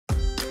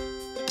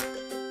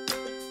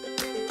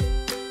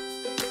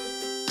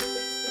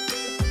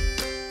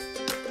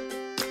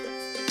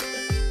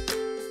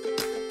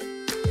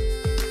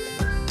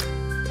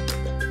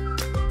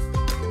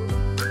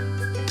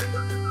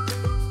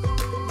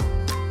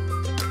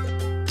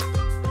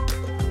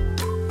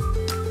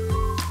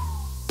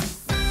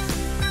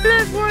Hello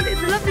everyone,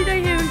 it's a lovely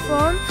day here in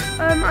France.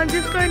 I'm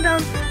just going down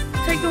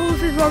to take the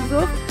horses' rugs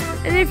off.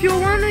 And if you're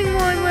wondering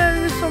why I'm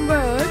wearing this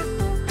sombrero,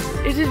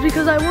 it is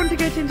because I want to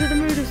get into the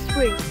mood of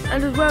spring.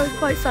 And as well, it's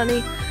quite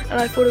sunny and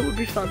I thought it would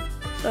be fun.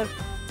 So,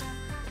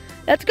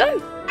 let's go!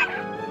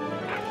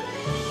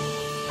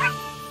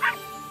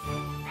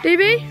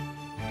 DB?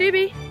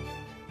 DB?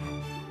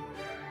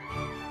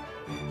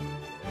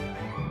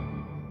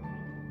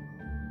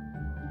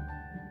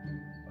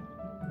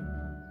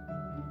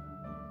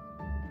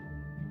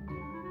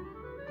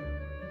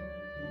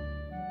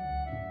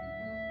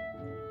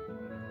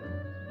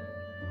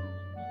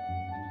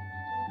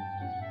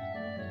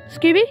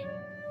 Scooby?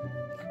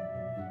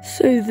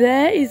 So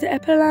there is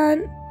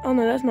Epilan. Oh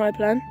no, that's not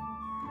Epilan.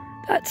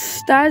 That's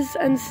Stas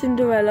and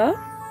Cinderella.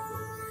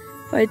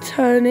 If I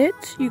turn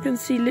it, you can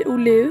see little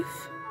Liv.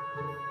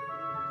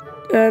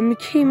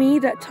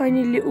 Kimmy, that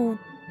tiny little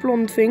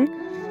blonde thing.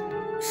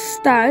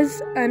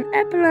 Stas, and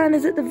Epilan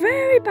is at the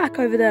very back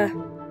over there.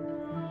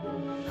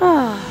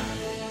 Ah.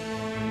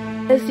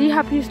 There's the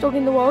happiest dog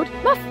in the world.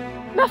 Muff!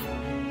 Muff!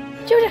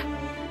 Julia!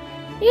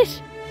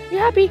 Yes, you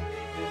happy?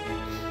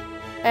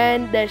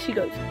 And there she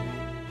goes.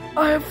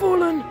 I have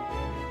fallen.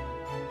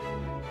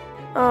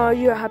 Oh,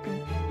 you're happy.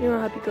 You're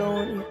a happy girl,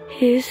 aren't you?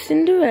 Here's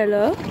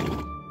Cinderella.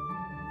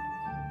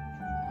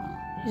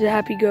 She's a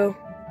happy girl.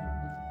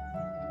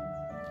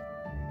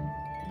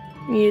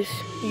 Yes,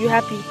 you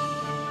happy.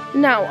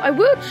 Now, I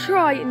will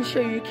try and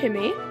show you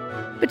Kimmy,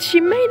 but she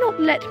may not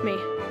let me.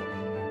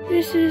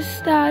 This is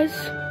Stas.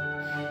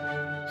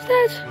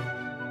 Stas.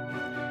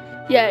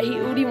 Yeah,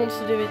 all he wants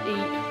to do is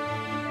eat.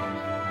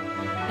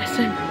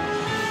 Listen.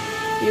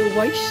 A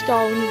white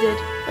star on his head.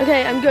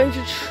 Okay, I'm going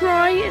to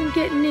try and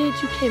get near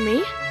to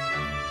Kimmy.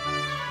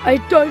 I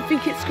don't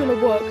think it's gonna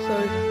work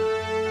though.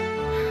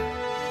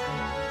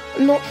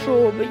 I'm not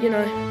sure, but you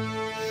know.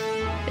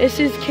 This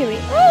is Kimmy.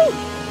 Oh!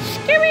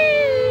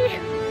 Scooby!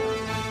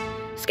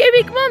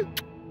 Scooby, come on!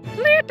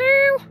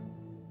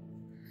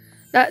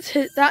 That's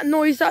that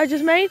noise that I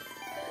just made.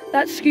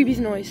 That's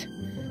Scooby's noise.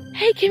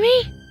 Hey,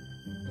 Kimmy!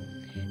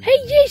 Hey,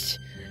 yes!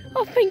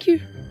 Oh, thank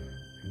you.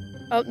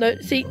 Oh, no,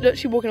 see, look,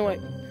 she's walking away.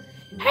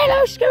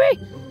 Hello, Scooby!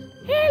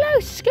 Hello,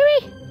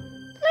 Scooby!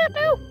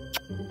 Hello!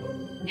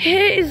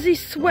 Here is the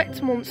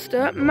sweat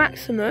monster,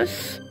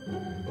 Maximus.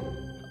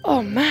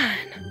 Oh, man.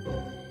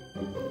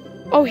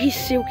 Oh, he's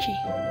silky.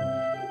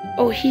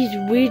 Oh, he's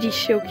really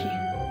silky.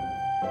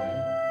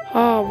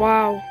 Oh,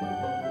 wow.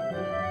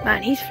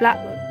 Man, he's flat,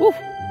 though. Woo!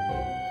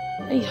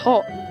 And he's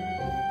hot.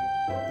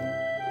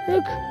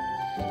 Look.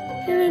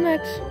 Hello,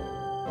 Max.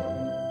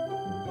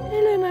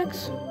 Hello,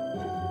 Max.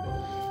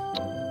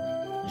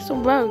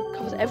 Sombrero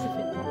covers everything.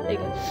 There you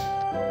go.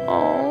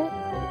 Aww.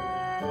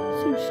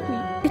 So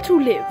sweet. Little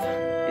Liv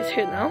is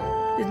here now.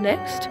 Is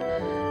next.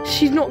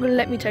 She's not going to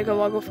let me take her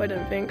rug off, I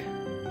don't think.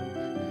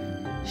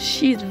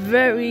 She's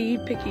very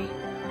picky.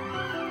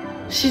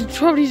 She's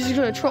probably just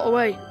going to trot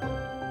away.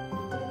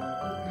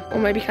 Or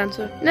maybe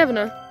cancel. You never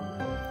know.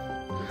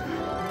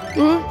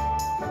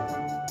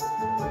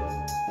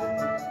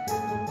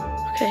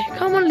 Okay,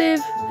 come on, Liv.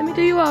 Let me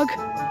do your rug.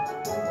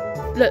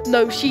 Look,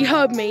 no, she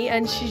heard me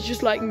and she's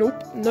just like,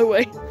 nope, no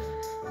way.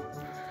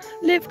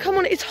 Liv, come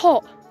on, it's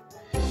hot.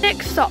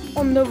 Next up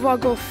on the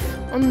rug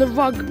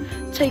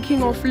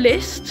taking off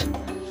list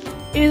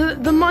is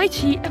the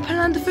mighty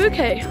Epilan de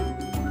Fouquet.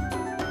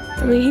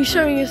 I mean, he's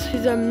showing us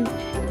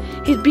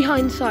his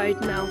behind side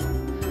now.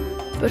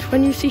 But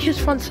when you see his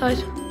front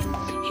side,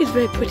 he's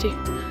very pretty.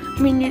 I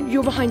mean,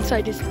 your behind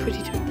side is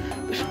pretty too.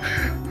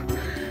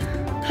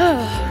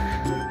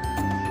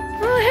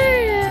 Oh,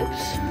 hey,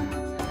 Eps.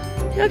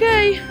 You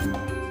okay?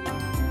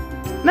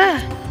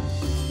 Man,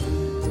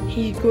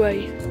 he's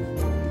grey.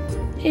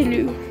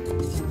 Hello.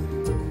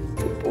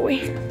 Good boy.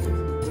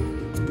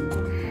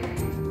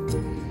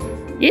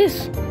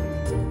 Yes.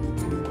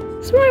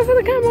 Smile for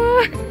the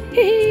camera.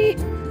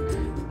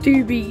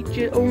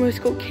 Doobie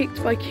almost got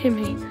kicked by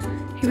Kimmy.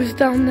 He was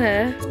down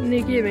there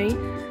near Kimmy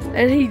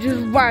and he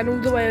just ran all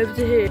the way over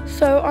to here.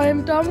 So I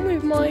am done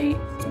with my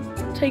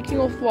taking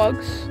off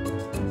rugs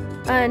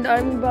and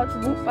I'm about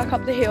to walk back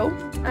up the hill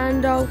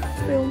and I'll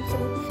film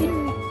some scenery.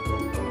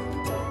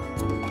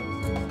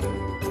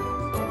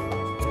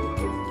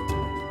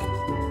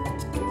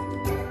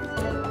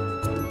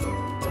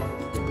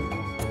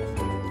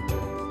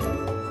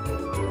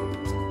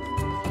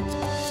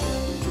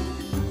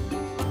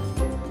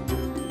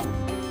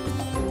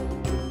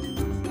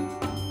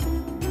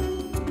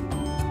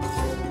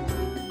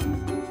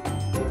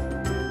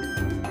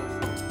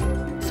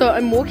 So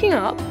I'm walking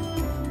up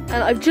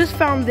and I've just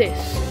found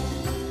this.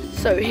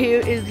 So here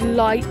is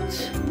light,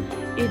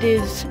 it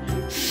is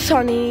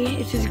sunny,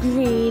 it is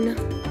green.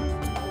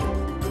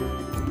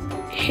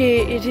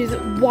 Here it is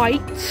white,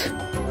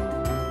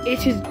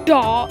 it is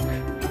dark,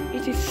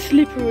 it is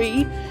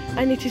slippery,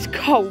 and it is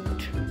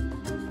cold.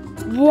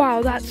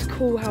 Wow, that's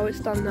cool how it's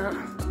done that.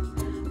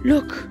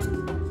 Look,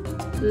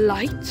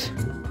 light,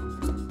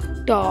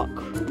 dark,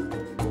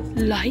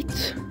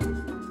 light,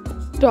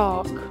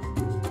 dark.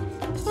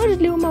 Oh, there's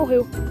a little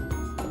molehill.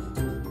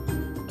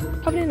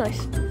 Lovely,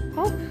 nice.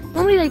 Oh,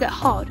 normally they get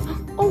hard.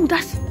 Oh,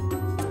 that's...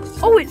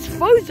 Oh, it's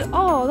frozen.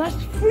 Oh, that's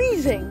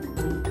freezing.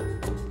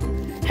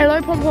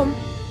 Hello, Pom Pom.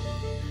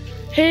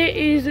 Here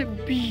is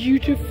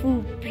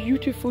beautiful,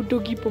 beautiful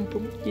doggy Pom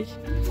Pom. Yes,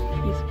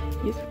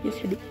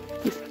 hello.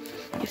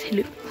 Yes,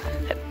 hello.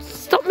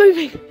 Stop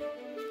moving.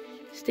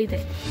 Stay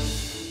there.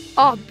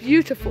 Ah,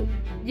 beautiful.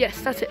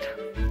 Yes, that's it.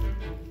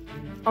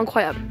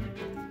 Incroyable.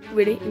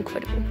 Really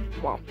incredible.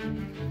 Wow.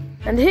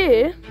 And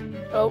here,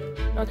 oh,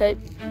 okay,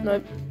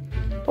 no.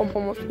 Pom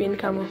Pom wants to be in the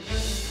camera.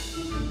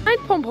 And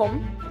Pom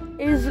Pom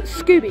is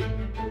Scooby.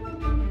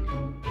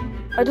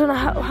 I don't know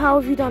how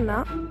have you done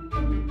that?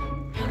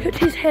 Look at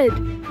his head.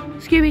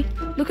 Scooby,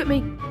 look at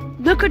me.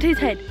 Look at his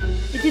head.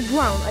 It is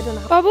brown. I don't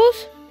know.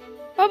 Bubbles?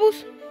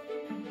 Bubbles?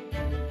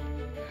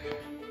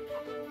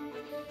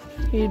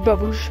 Here's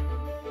Bubbles.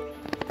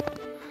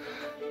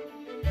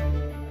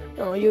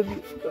 Oh, you're a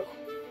beautiful girl.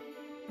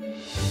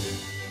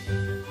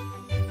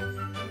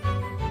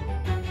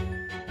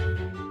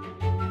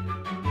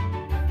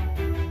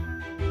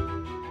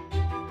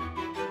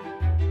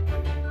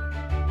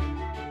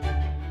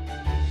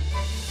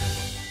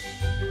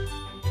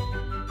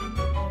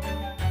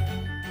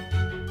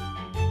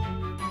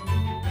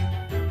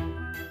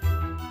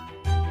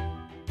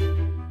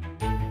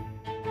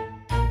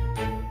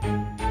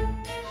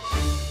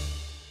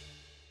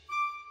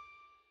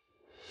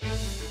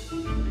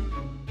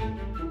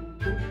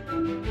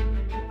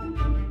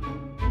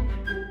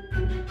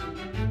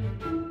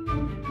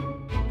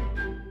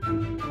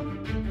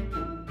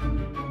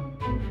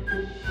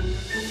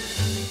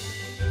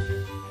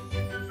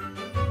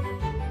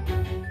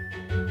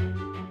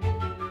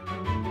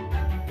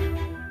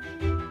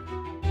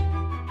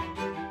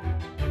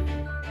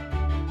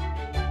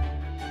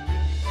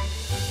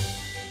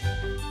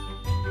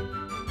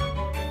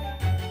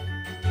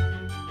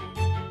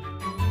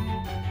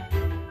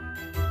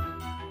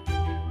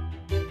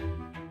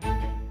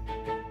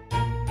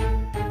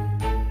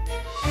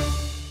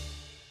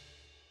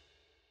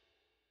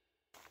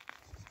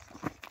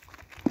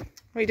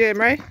 What are you doing,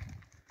 Ray? Riding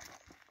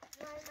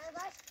my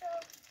bicycle.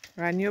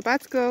 Riding your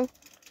bicycle.